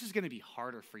Christ, this is going to be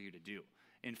harder for you to do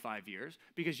in 5 years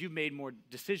because you've made more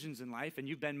decisions in life and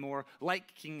you've been more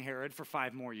like King Herod for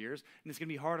 5 more years, and it's going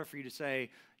to be harder for you to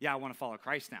say, yeah, I want to follow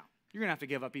Christ now. You're going to have to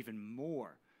give up even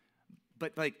more.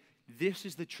 But, like, this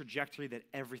is the trajectory that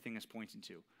everything is pointing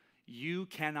to. You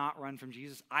cannot run from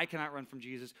Jesus. I cannot run from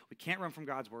Jesus. We can't run from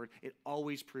God's word. It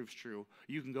always proves true.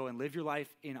 You can go and live your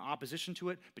life in opposition to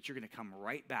it, but you're going to come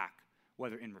right back,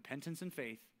 whether in repentance and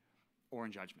faith or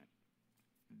in judgment.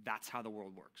 That's how the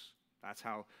world works. That's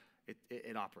how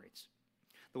it operates.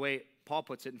 The way Paul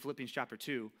puts it in Philippians chapter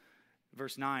 2,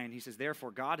 verse 9, he says,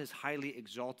 therefore God has highly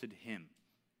exalted him,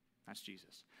 that's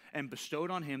Jesus, and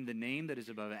bestowed on him the name that is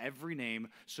above every name,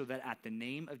 so that at the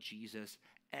name of Jesus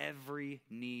every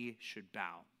knee should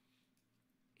bow,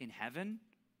 in heaven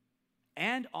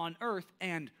and on earth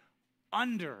and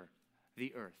under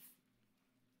the earth,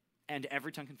 and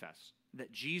every tongue confess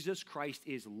that Jesus Christ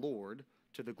is Lord,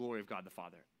 to the glory of God the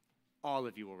Father. All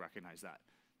of you will recognize that,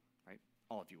 right?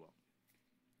 All of you will.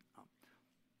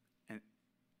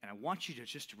 And I want you to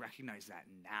just recognize that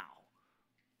now.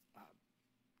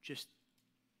 Just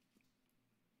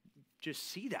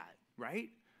see that, right?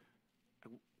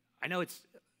 I know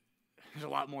there's a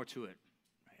lot more to it.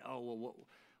 Right? Oh, well,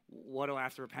 what do I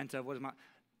have to repent of?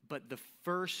 But the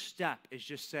first step is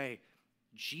just say,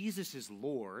 Jesus is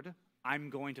Lord. I'm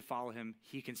going to follow him.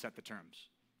 He can set the terms,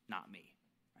 not me.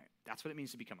 Right? That's what it means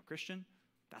to become a Christian.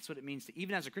 That's what it means to,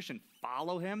 even as a Christian,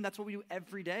 follow him. That's what we do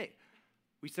every day.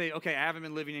 We say, okay, I haven't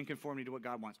been living in conformity to what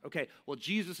God wants. Okay, well,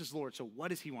 Jesus is Lord, so what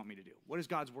does he want me to do? What does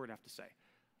God's word have to say?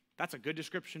 That's a good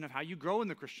description of how you grow in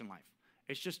the Christian life.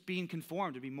 It's just being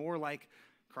conformed to be more like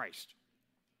Christ.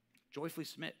 Joyfully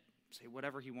submit. Say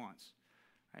whatever he wants.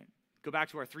 right? Go back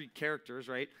to our three characters,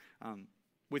 right?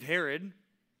 With Herod,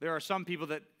 there are some people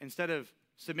that instead of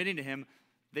submitting to him,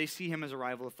 they see him as a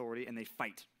rival authority and they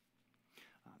fight.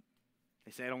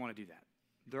 They say, I don't want to do that.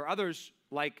 There are others,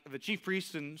 like the chief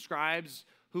priests and scribes,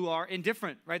 who are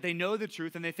indifferent, right? They know the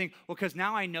truth and they think, well, because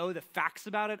now I know the facts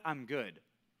about it, I'm good.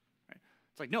 Right?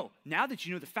 It's like, no, now that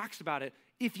you know the facts about it,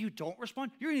 if you don't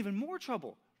respond, you're in even more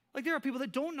trouble. Like there are people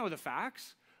that don't know the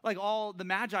facts, like all the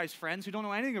Magi's friends who don't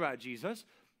know anything about Jesus.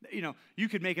 You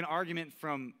could make an argument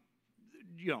from,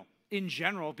 in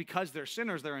general, because they're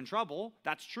sinners, they're in trouble.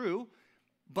 That's true.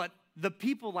 But the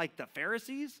people like the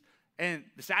Pharisees and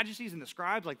the Sadducees and the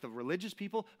scribes, like the religious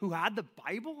people who had the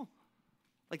Bible,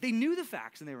 like they knew the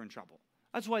facts and they were in trouble.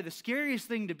 That's why the scariest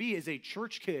thing to be is a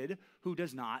church kid who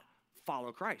does not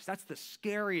follow Christ. That's the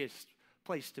scariest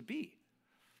place to be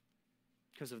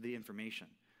because of the information.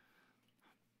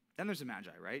 Then there's the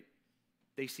Magi, right?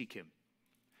 They seek him.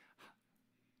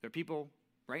 There are people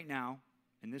right now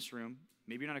in this room,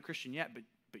 maybe you're not a Christian yet,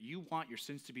 but you want your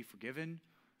sins to be forgiven.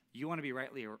 You want to be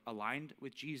rightly aligned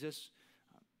with Jesus.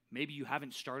 Maybe you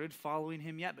haven't started following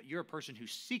him yet, but you're a person who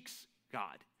seeks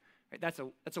God. Right? That's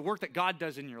a work that God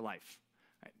does in your life.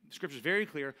 Right? The scripture is very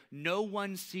clear. No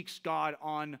one seeks God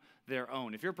on their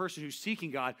own. If you're a person who's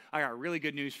seeking God, I got really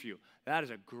good news for you. That is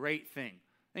a great thing.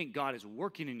 I think God is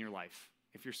working in your life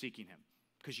if you're seeking him,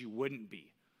 because you wouldn't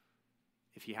be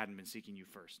if he hadn't been seeking you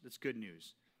first. That's good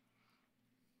news.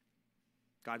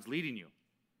 God's leading you.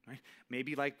 Right?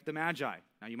 Maybe like the Magi.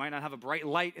 Now, you might not have a bright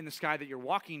light in the sky that you're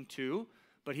walking to,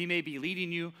 but he may be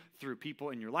leading you through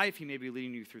people in your life. He may be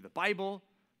leading you through the Bible.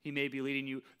 He may be leading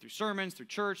you through sermons, through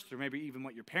church, through maybe even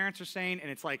what your parents are saying. And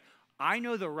it's like, I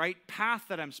know the right path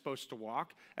that I'm supposed to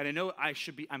walk, and I know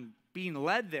I'm being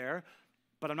led there,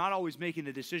 but I'm not always making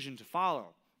the decision to follow,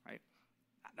 right?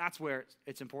 That's where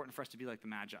it's important for us to be like the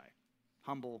Magi,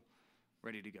 humble,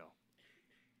 ready to go.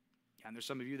 Yeah, and there's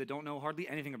some of you that don't know hardly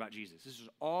anything about Jesus. This is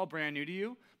all brand new to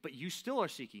you, but you still are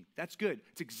seeking. That's good.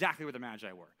 It's exactly where the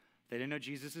Magi were. They didn't know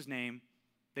Jesus' name.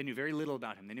 They knew very little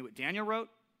about him. They knew what Daniel wrote,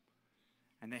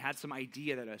 and they had some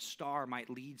idea that a star might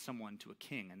lead someone to a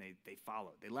king, and they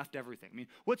followed. They left everything. I mean,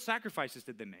 what sacrifices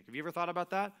did they make? Have you ever thought about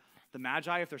that? The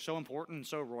Magi, if they're so important and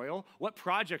so royal, what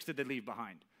projects did they leave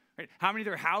behind? Right? How many of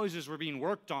their houses were being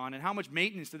worked on, and how much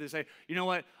maintenance did they say, you know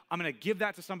what, I'm going to give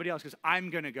that to somebody else because I'm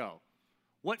going to go?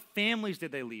 What families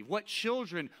did they leave? What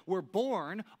children were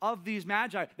born of these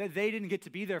Magi that they didn't get to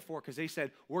be there for because they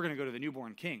said, we're going to go to the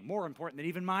newborn king, more important than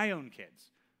even my own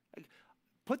kids? Like,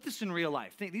 put this in real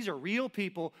life. These are real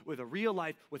people with a real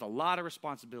life with a lot of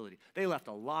responsibility. They left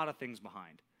a lot of things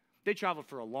behind. They traveled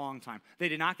for a long time. They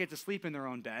did not get to sleep in their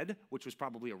own bed, which was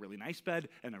probably a really nice bed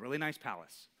and a really nice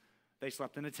palace. They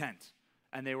slept in a tent,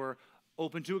 and they were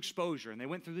open to exposure, and they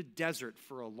went through the desert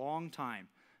for a long time.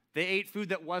 They ate food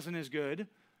that wasn't as good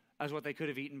as what they could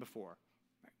have eaten before.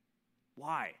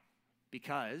 Why?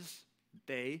 Because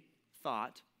they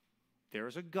thought there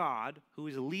is a God who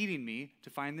is leading me to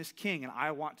find this king, and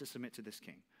I want to submit to this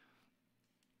king.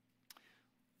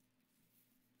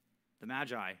 The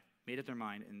Magi made up their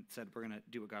mind and said, we're going to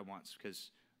do what God wants because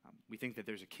we think that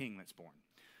there's a king that's born.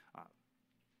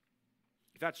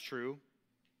 If that's true,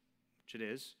 which it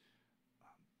is,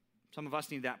 some of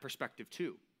us need that perspective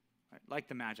too. Right? Like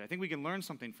the Magi. I think we can learn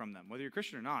something from them. Whether you're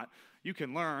Christian or not, you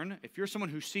can learn. If you're someone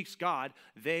who seeks God,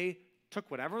 they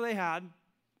took whatever they had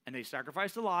and they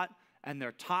sacrificed a lot, and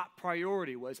their top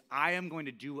priority was, I am going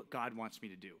to do what God wants me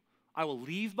to do. I will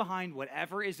leave behind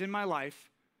whatever is in my life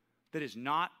that is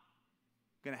not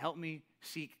going to help me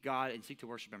seek God and seek to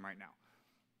worship him right now.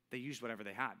 They used whatever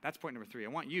they had. That's point number 3. I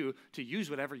want you to use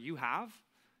whatever you have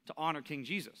to honor King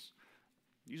Jesus.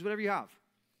 Use whatever you have.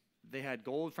 They had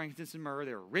gold, frankincense, and myrrh.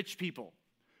 They were rich people.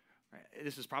 Right?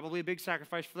 This is probably a big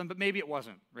sacrifice for them, but maybe it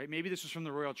wasn't. Right? Maybe this was from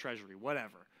the royal treasury,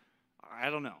 whatever. I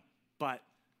don't know. But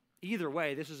either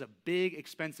way, this is a big,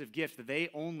 expensive gift that they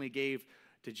only gave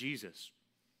to Jesus.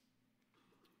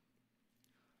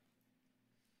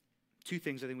 2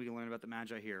 things I think we can learn about the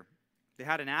Magi here. They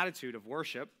had an attitude of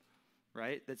worship,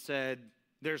 right, that said,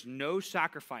 there's no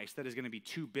sacrifice that is going to be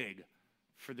too big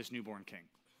for this newborn king.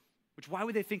 Which, why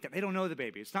would they think that? They don't know the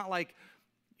baby. It's not like,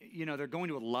 they're going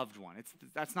to a loved one.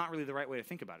 That's not really the right way to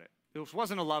think about it. This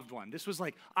wasn't a loved one. This was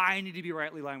like, I need to be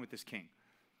rightly aligned with this king.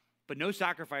 But no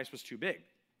sacrifice was too big.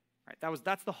 Right?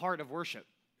 That's the heart of worship.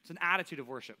 It's an attitude of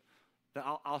worship. That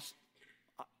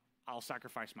I'll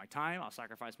sacrifice my time, I'll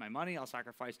sacrifice my money, I'll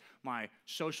sacrifice my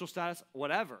social status,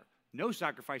 whatever. No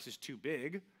sacrifice is too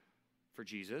big for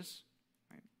Jesus.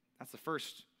 Right? That's the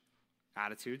first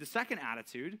attitude. The second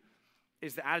attitude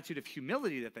is the attitude of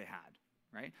humility that they had.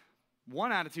 Right?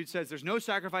 One attitude says there's no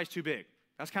sacrifice too big.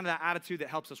 That's kind of that attitude that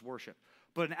helps us worship.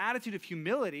 But an attitude of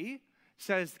humility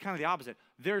says kind of the opposite.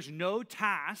 There's no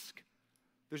task,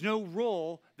 there's no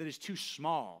role that is too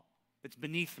small, that's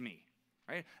beneath me,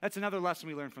 right? That's another lesson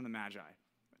we learned from the Magi.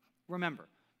 Remember,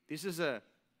 this is a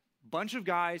bunch of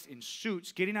guys in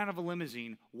suits getting out of a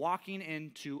limousine, walking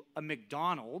into a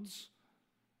McDonald's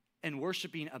and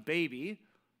worshiping a baby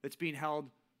that's being held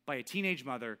by a teenage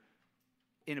mother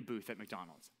in a booth at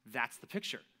McDonald's. That's the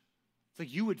picture. It's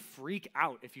like you would freak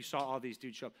out if you saw all these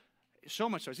dudes show up. So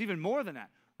much so, it's even more than that,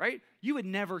 right? You would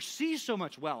never see so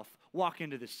much wealth walk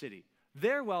into the city.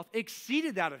 Their wealth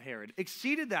exceeded that of Herod,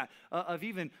 exceeded that of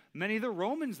even many of the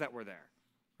Romans that were there,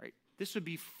 right? This would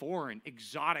be foreign,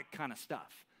 exotic kind of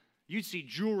stuff. You'd see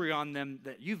jewelry on them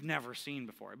that you've never seen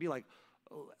before. It'd be like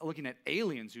looking at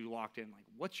aliens who walked in, like,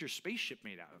 what's your spaceship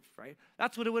made out of, right?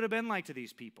 That's what it would have been like to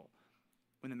these people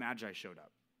when the Magi showed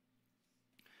up.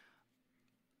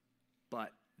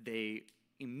 But they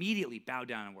immediately bowed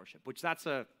down and worship, which that's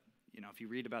if you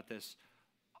read about this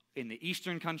in the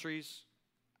Eastern countries,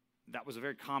 that was a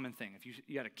very common thing. If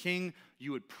you had a king,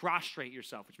 you would prostrate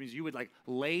yourself, which means you would like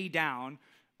lay down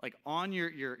like on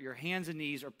your hands and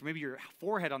knees, or maybe your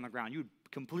forehead on the ground. You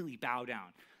would completely bow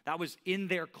down. That was in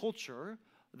their culture,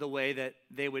 the way that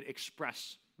they would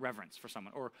express reverence for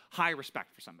someone or high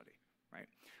respect for somebody, right?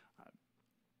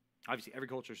 Obviously, every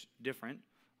culture is different.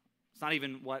 It's not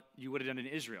even what you would have done in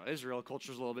Israel. Israel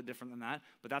culture is a little bit different than that,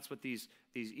 but that's what these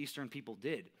Eastern people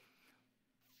did.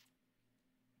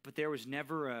 But there was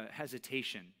never a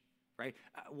hesitation, right?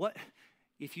 What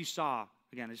if you saw,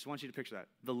 again, I just want you to picture that,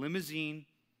 the limousine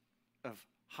of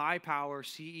high-power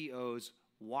CEOs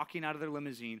walking out of their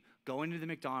limousine, going to the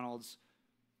McDonald's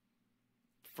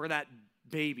for that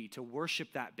baby, to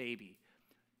worship that baby.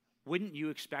 Wouldn't you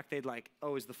expect they'd like,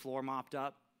 oh, is the floor mopped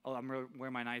up? Oh, I'm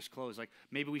wearing my nice clothes. Like,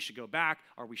 maybe we should go back.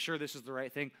 Are we sure this is the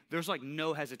right thing? There's like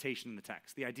no hesitation in the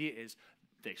text. The idea is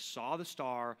they saw the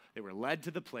star, they were led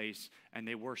to the place, and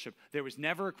they worshiped. There was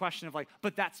never a question of like,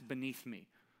 but that's beneath me,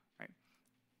 right?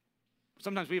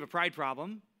 Sometimes we have a pride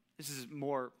problem. This is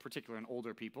more particular in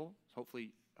older people.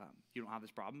 Hopefully you don't have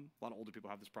this problem. A lot of older people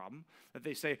have this problem. That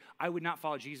they say, I would not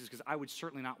follow Jesus because I would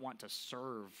certainly not want to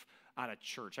serve at a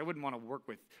church. I wouldn't want to work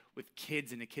with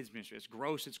kids in the kids ministry. It's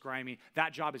gross, it's grimy.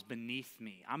 That job is beneath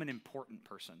me. I'm an important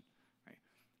person, right?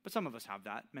 But some of us have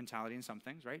that mentality in some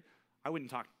things, right? I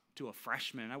wouldn't talk to a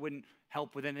freshman. I wouldn't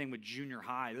help with anything with junior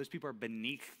high. Those people are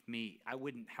beneath me. I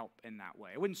wouldn't help in that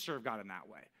way. I wouldn't serve God in that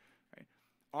way, right?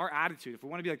 Our attitude, if we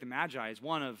want to be like the Magi, is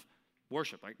one of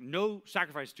worship. Like, no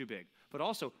sacrifice is too big, but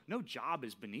also no job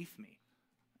is beneath me.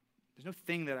 There's no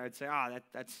thing that I'd say,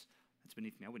 that's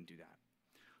beneath me. I wouldn't do that.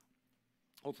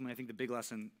 Ultimately, I think the big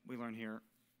lesson we learn here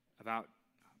about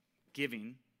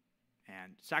giving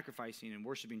and sacrificing and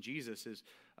worshiping Jesus is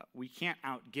we can't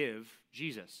outgive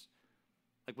Jesus.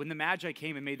 Like when the Magi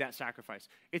came and made that sacrifice,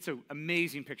 it's an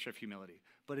amazing picture of humility,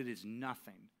 but it is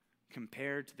nothing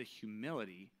compared to the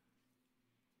humility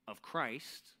of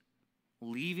Christ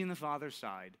leaving the Father's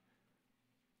side,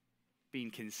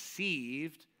 being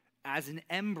conceived as an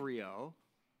embryo,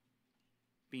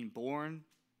 being born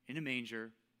in a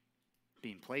manger,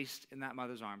 being placed in that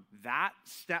mother's arm. That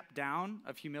step down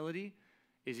of humility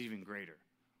is even greater.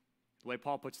 The way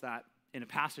Paul puts that in a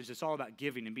passage that's all about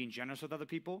giving and being generous with other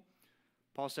people,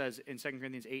 Paul says in 2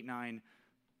 Corinthians 8:9,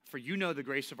 for you know the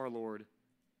grace of our Lord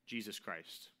Jesus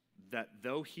Christ, that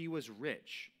though he was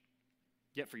rich,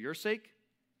 yet for your sake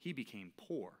he became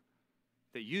poor,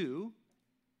 that you,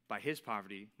 by his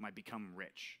poverty, might become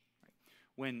rich. Right?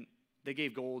 When they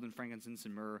gave gold and frankincense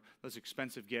and myrrh, those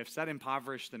expensive gifts, that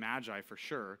impoverished the Magi for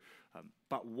sure.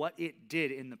 But what it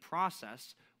did in the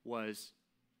process was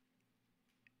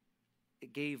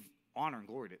it gave honor and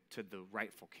glory to the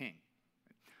rightful king.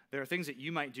 There are things that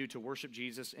you might do to worship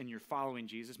Jesus and you're following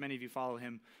Jesus. Many of you follow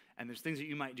him. And there's things that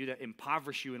you might do that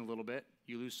impoverish you in a little bit.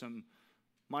 You lose some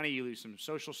money, you lose some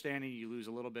social standing, you lose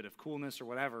a little bit of coolness or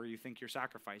whatever you think you're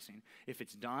sacrificing. If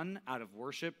it's done out of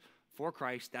worship for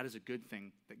Christ, that is a good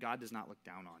thing that God does not look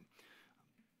down on.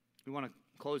 We want to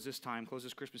close this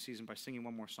Christmas season by singing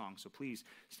one more song. So please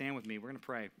stand with me. We're going to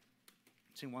pray.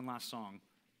 Sing one last song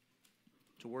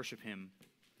to worship him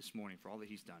this morning for all that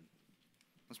he's done.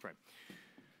 Let's pray.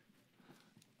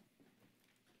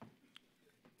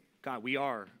 God, we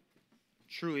are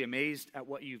truly amazed at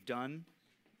what you've done.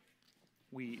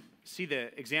 We see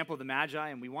the example of the Magi,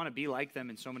 and we want to be like them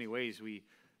in so many ways. We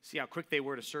see how quick they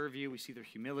were to serve you. We see their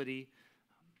humility.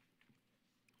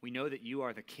 We know that you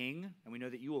are the king, and we know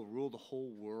that you will rule the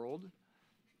whole world.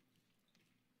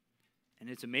 And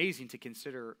it's amazing to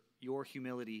consider your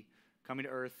humility coming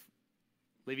to earth,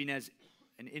 living as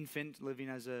an infant, living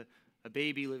as a a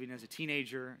baby, living as a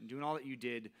teenager, and doing all that you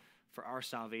did for our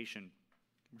salvation.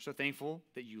 We're so thankful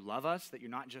that you love us, that you're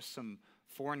not just some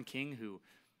foreign king who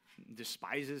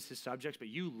despises his subjects, but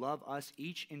you love us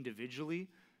each individually,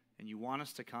 and you want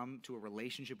us to come to a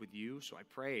relationship with you. So I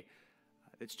pray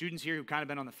that students here who've kind of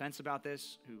been on the fence about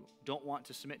this, who don't want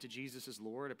to submit to Jesus as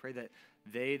Lord, I pray that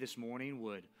they this morning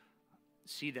would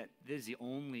see that this is the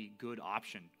only good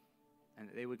option, and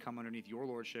that they would come underneath your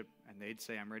lordship, and they'd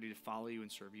say, I'm ready to follow you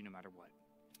and serve you no matter what.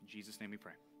 In Jesus' name we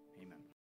pray. Amen.